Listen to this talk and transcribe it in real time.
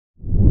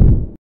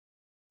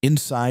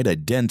Inside a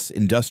dense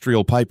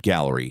industrial pipe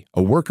gallery,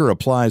 a worker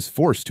applies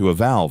force to a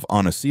valve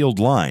on a sealed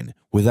line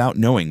without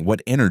knowing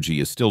what energy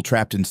is still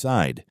trapped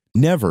inside.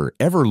 Never,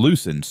 ever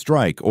loosen,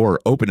 strike,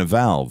 or open a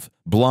valve,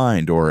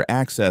 blind, or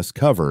access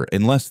cover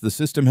unless the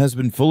system has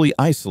been fully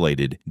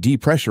isolated,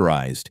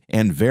 depressurized,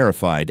 and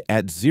verified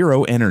at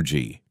zero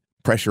energy.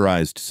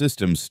 Pressurized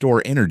systems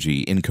store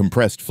energy in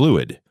compressed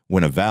fluid.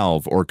 When a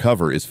valve or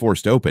cover is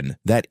forced open,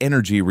 that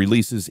energy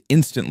releases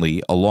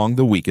instantly along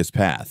the weakest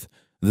path.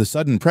 The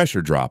sudden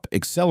pressure drop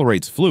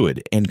accelerates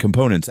fluid and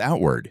components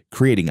outward,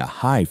 creating a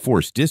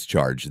high-force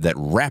discharge that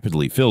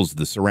rapidly fills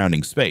the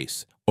surrounding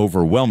space,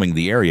 overwhelming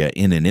the area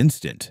in an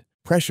instant.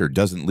 Pressure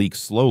doesn't leak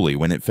slowly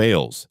when it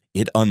fails.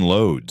 It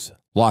unloads.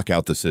 Lock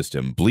out the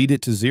system, bleed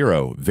it to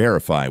zero,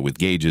 verify with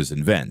gauges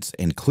and vents,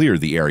 and clear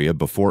the area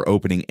before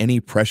opening any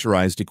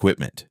pressurized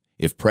equipment.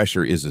 If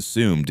pressure is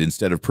assumed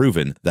instead of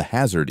proven, the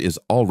hazard is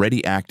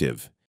already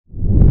active.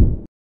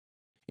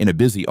 In a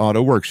busy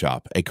auto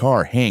workshop, a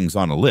car hangs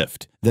on a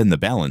lift, then the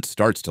balance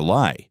starts to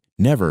lie.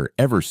 Never,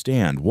 ever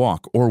stand,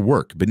 walk, or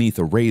work beneath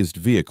a raised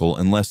vehicle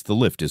unless the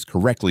lift is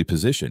correctly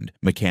positioned,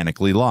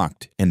 mechanically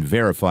locked, and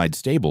verified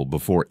stable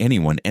before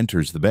anyone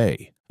enters the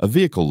bay. A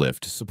vehicle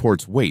lift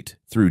supports weight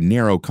through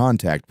narrow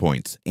contact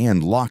points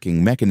and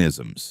locking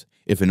mechanisms.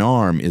 If an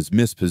arm is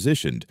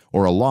mispositioned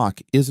or a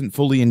lock isn't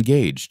fully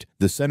engaged,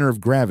 the center of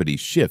gravity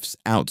shifts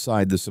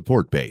outside the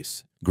support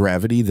base.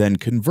 Gravity then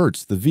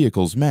converts the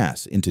vehicle's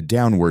mass into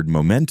downward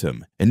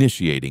momentum,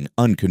 initiating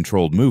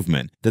uncontrolled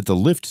movement that the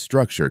lift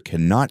structure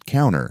cannot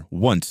counter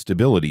once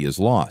stability is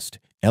lost.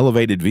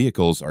 Elevated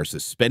vehicles are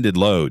suspended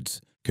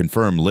loads.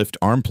 Confirm lift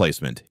arm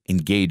placement,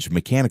 engage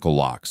mechanical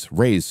locks,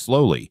 raise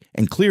slowly,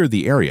 and clear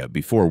the area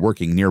before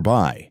working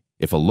nearby.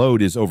 If a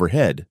load is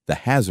overhead, the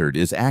hazard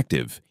is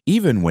active,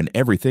 even when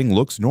everything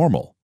looks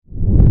normal.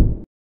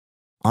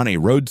 On a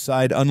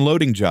roadside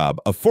unloading job,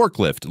 a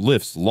forklift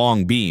lifts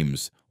long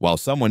beams, while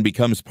someone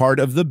becomes part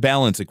of the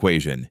balance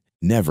equation.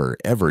 Never,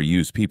 ever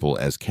use people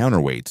as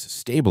counterweights,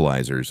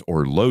 stabilizers,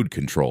 or load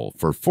control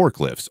for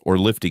forklifts or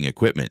lifting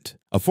equipment.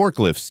 A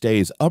forklift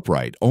stays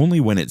upright only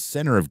when its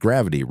center of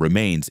gravity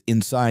remains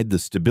inside the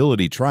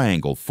stability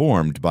triangle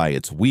formed by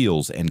its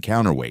wheels and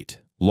counterweight.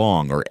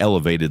 Long or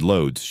elevated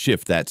loads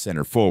shift that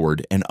center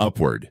forward and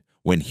upward.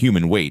 When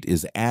human weight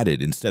is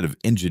added instead of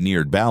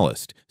engineered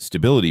ballast,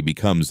 stability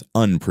becomes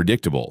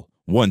unpredictable.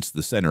 Once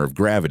the center of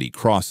gravity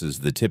crosses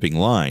the tipping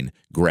line,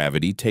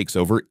 gravity takes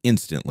over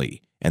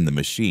instantly, and the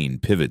machine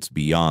pivots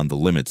beyond the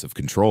limits of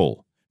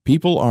control.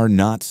 People are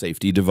not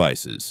safety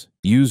devices.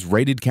 Use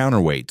rated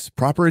counterweights,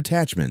 proper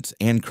attachments,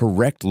 and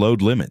correct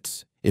load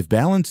limits. If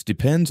balance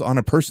depends on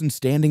a person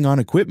standing on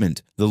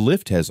equipment, the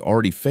lift has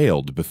already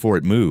failed before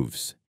it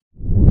moves.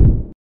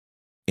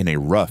 In a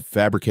rough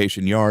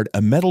fabrication yard,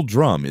 a metal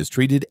drum is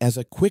treated as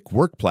a quick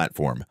work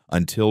platform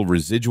until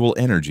residual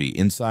energy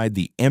inside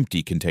the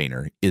empty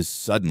container is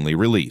suddenly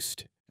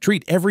released.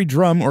 Treat every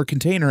drum or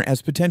container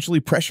as potentially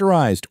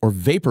pressurized or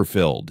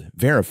vapor-filled.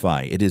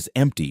 Verify it is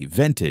empty,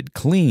 vented,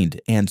 cleaned,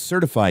 and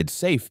certified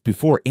safe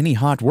before any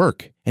hot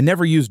work. And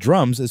never use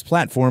drums as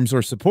platforms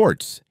or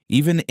supports.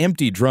 Even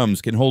empty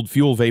drums can hold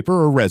fuel vapor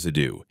or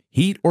residue.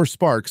 Heat or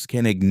sparks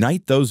can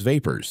ignite those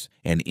vapors,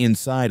 and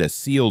inside a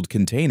sealed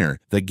container,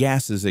 the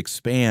gases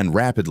expand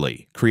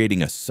rapidly,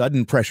 creating a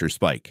sudden pressure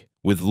spike.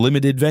 With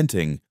limited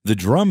venting, the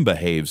drum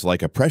behaves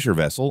like a pressure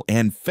vessel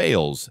and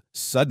fails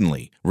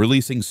suddenly,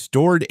 releasing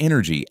stored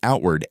energy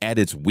outward at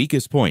its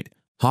weakest point.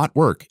 Hot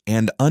work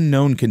and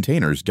unknown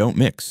containers don't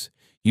mix.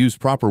 Use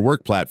proper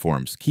work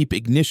platforms, keep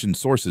ignition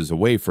sources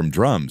away from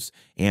drums,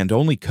 and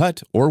only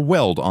cut or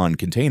weld on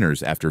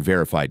containers after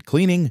verified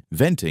cleaning,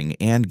 venting,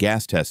 and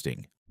gas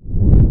testing.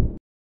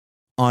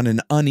 On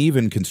an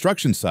uneven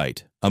construction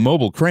site, a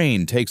mobile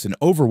crane takes an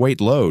overweight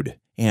load,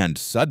 and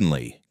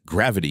suddenly,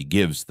 gravity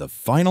gives the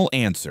final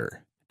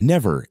answer.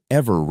 Never,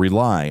 ever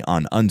rely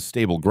on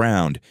unstable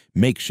ground,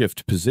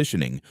 makeshift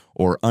positioning,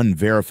 or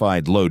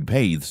unverified load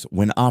paths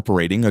when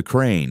operating a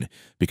crane,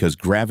 because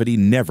gravity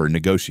never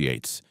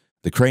negotiates.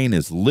 The crane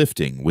is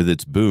lifting with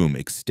its boom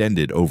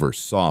extended over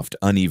soft,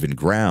 uneven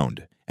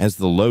ground. As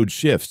the load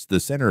shifts, the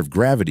center of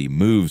gravity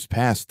moves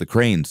past the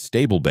crane's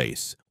stable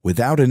base.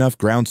 Without enough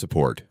ground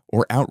support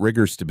or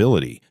outrigger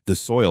stability, the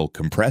soil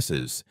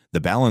compresses,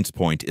 the balance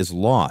point is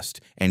lost,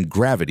 and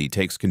gravity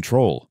takes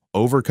control,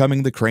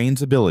 overcoming the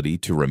crane's ability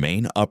to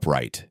remain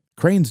upright.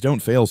 Cranes don't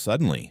fail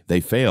suddenly.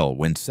 They fail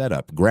when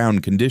setup,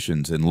 ground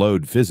conditions, and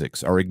load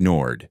physics are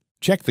ignored.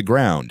 Check the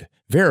ground,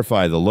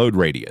 verify the load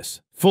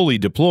radius, fully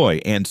deploy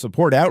and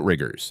support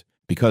outriggers,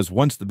 because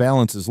once the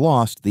balance is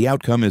lost, the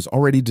outcome is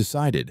already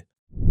decided.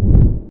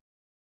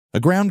 A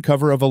ground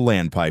cover of a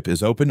land pipe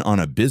is open on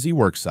a busy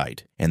work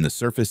site, and the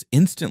surface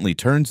instantly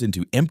turns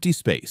into empty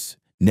space.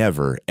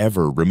 Never,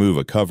 ever remove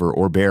a cover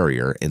or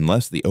barrier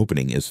unless the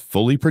opening is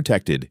fully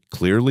protected,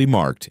 clearly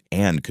marked,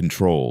 and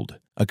controlled.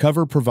 A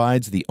cover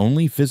provides the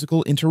only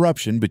physical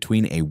interruption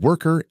between a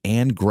worker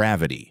and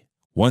gravity.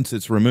 Once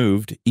it's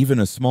removed, even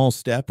a small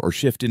step or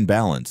shift in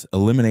balance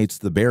eliminates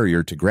the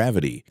barrier to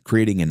gravity,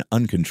 creating an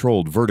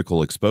uncontrolled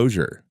vertical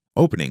exposure.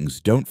 Openings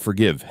don't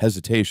forgive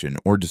hesitation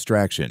or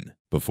distraction.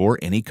 Before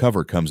any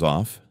cover comes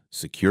off,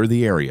 secure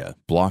the area,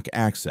 block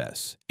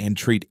access, and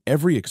treat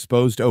every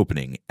exposed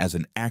opening as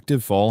an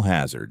active fall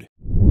hazard.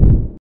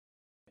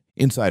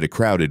 Inside a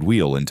crowded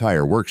wheel and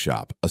tire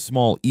workshop, a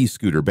small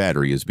e-scooter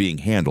battery is being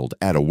handled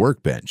at a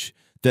workbench.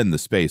 Then the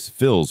space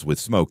fills with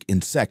smoke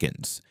in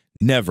seconds.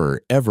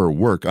 Never, ever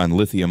work on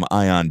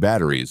lithium-ion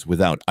batteries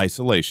without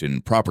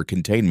isolation, proper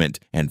containment,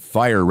 and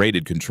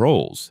fire-rated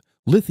controls.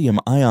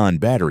 Lithium-ion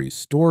batteries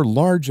store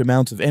large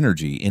amounts of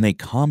energy in a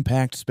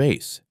compact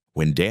space.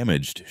 When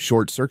damaged,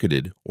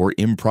 short-circuited, or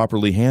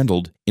improperly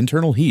handled,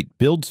 internal heat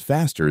builds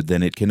faster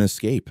than it can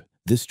escape.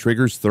 This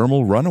triggers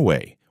thermal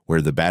runaway,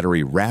 where the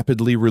battery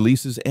rapidly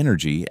releases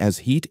energy as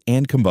heat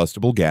and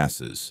combustible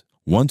gases.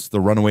 Once the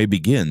runaway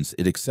begins,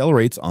 it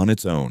accelerates on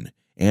its own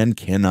and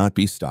cannot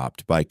be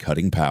stopped by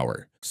cutting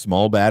power.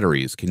 Small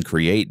batteries can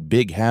create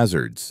big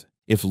hazards.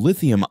 If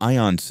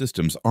lithium-ion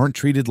systems aren't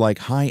treated like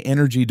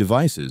high-energy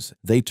devices,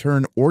 they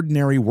turn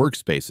ordinary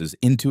workspaces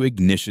into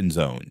ignition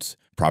zones.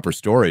 Proper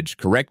storage,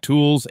 correct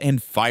tools,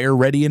 and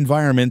fire-ready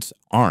environments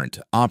aren't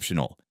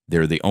optional.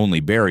 They're the only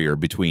barrier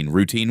between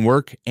routine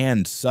work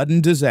and sudden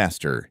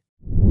disaster.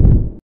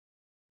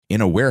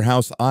 In a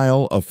warehouse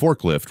aisle, a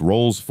forklift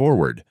rolls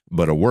forward,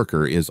 but a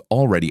worker is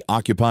already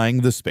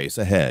occupying the space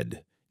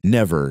ahead.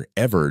 Never,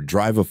 ever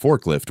drive a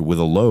forklift with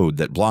a load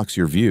that blocks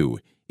your view.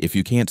 If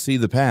you can't see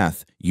the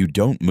path, you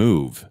don't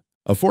move.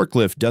 A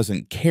forklift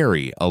doesn't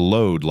carry a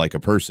load like a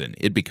person.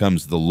 It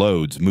becomes the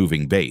load's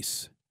moving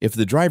base. If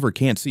the driver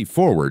can't see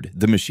forward,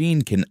 the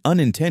machine can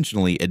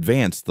unintentionally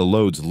advance the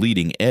load's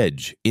leading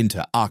edge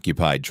into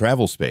occupied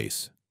travel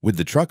space. With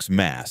the truck's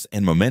mass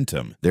and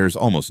momentum, there's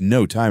almost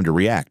no time to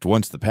react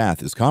once the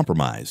path is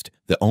compromised.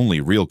 The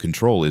only real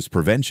control is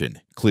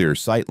prevention, clear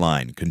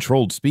sightline,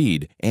 controlled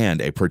speed,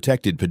 and a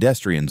protected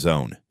pedestrian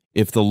zone.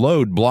 If the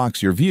load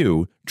blocks your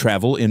view,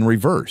 travel in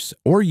reverse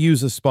or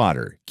use a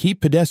spotter. Keep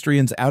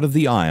pedestrians out of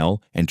the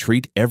aisle and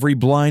treat every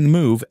blind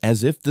move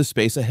as if the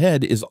space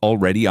ahead is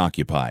already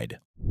occupied.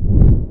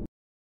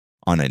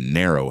 On a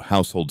narrow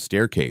household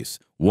staircase,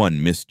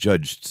 one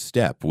misjudged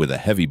step with a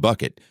heavy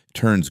bucket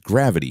turns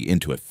gravity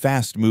into a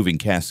fast-moving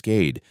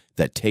cascade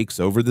that takes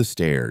over the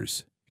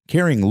stairs.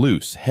 Carrying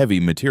loose, heavy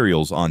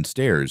materials on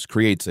stairs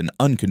creates an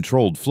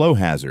uncontrolled flow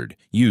hazard.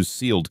 Use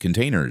sealed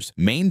containers,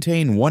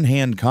 maintain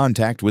one-hand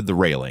contact with the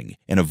railing,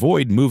 and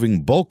avoid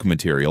moving bulk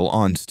material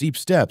on steep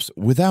steps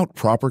without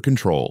proper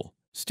control.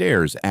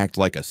 Stairs act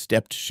like a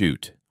stepped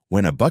chute.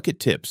 When a bucket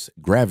tips,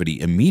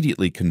 gravity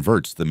immediately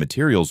converts the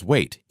material's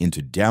weight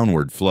into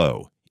downward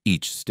flow.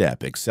 Each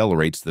step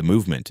accelerates the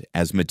movement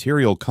as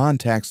material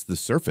contacts the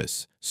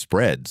surface,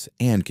 spreads,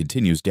 and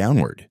continues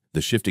downward.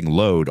 The shifting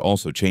load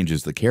also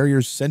changes the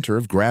carrier's center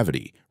of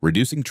gravity,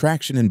 reducing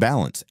traction and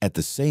balance at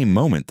the same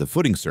moment the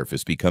footing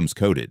surface becomes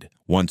coated.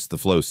 Once the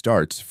flow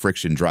starts,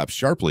 friction drops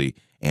sharply,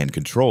 and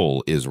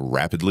control is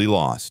rapidly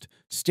lost.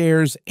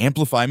 Stairs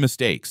amplify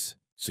mistakes.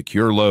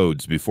 Secure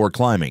loads before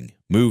climbing.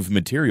 Move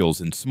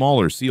materials in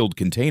smaller sealed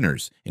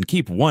containers and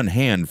keep one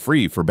hand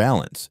free for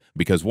balance,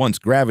 because once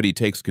gravity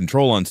takes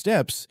control on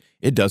steps,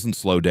 it doesn't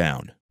slow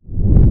down.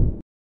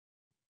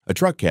 A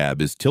truck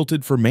cab is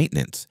tilted for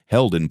maintenance,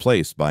 held in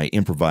place by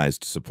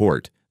improvised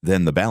support.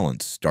 Then the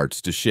balance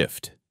starts to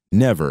shift.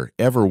 Never,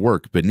 ever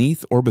work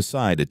beneath or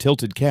beside a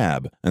tilted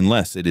cab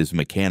unless it is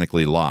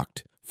mechanically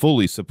locked,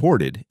 fully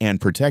supported, and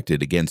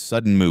protected against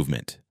sudden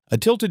movement. A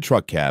tilted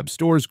truck cab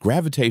stores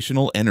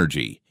gravitational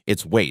energy.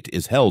 Its weight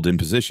is held in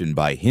position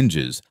by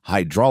hinges,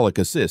 hydraulic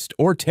assist,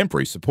 or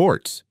temporary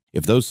supports.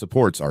 If those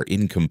supports are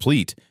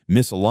incomplete,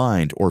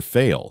 misaligned, or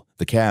fail,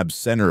 the cab's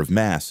center of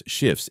mass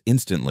shifts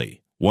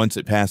instantly. Once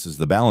it passes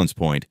the balance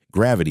point,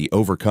 gravity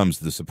overcomes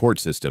the support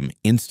system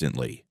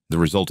instantly. The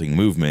resulting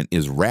movement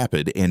is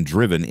rapid and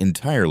driven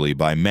entirely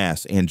by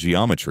mass and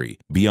geometry,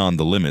 beyond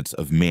the limits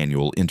of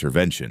manual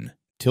intervention.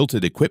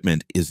 Tilted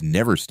equipment is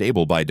never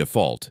stable by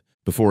default.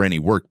 Before any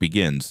work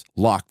begins,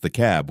 lock the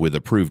cab with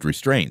approved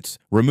restraints,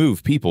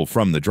 remove people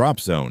from the drop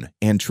zone,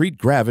 and treat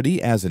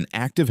gravity as an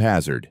active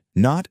hazard,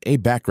 not a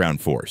background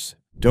force.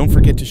 Don't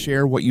forget to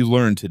share what you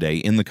learned today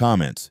in the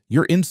comments.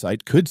 Your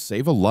insight could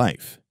save a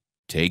life.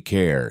 Take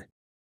care.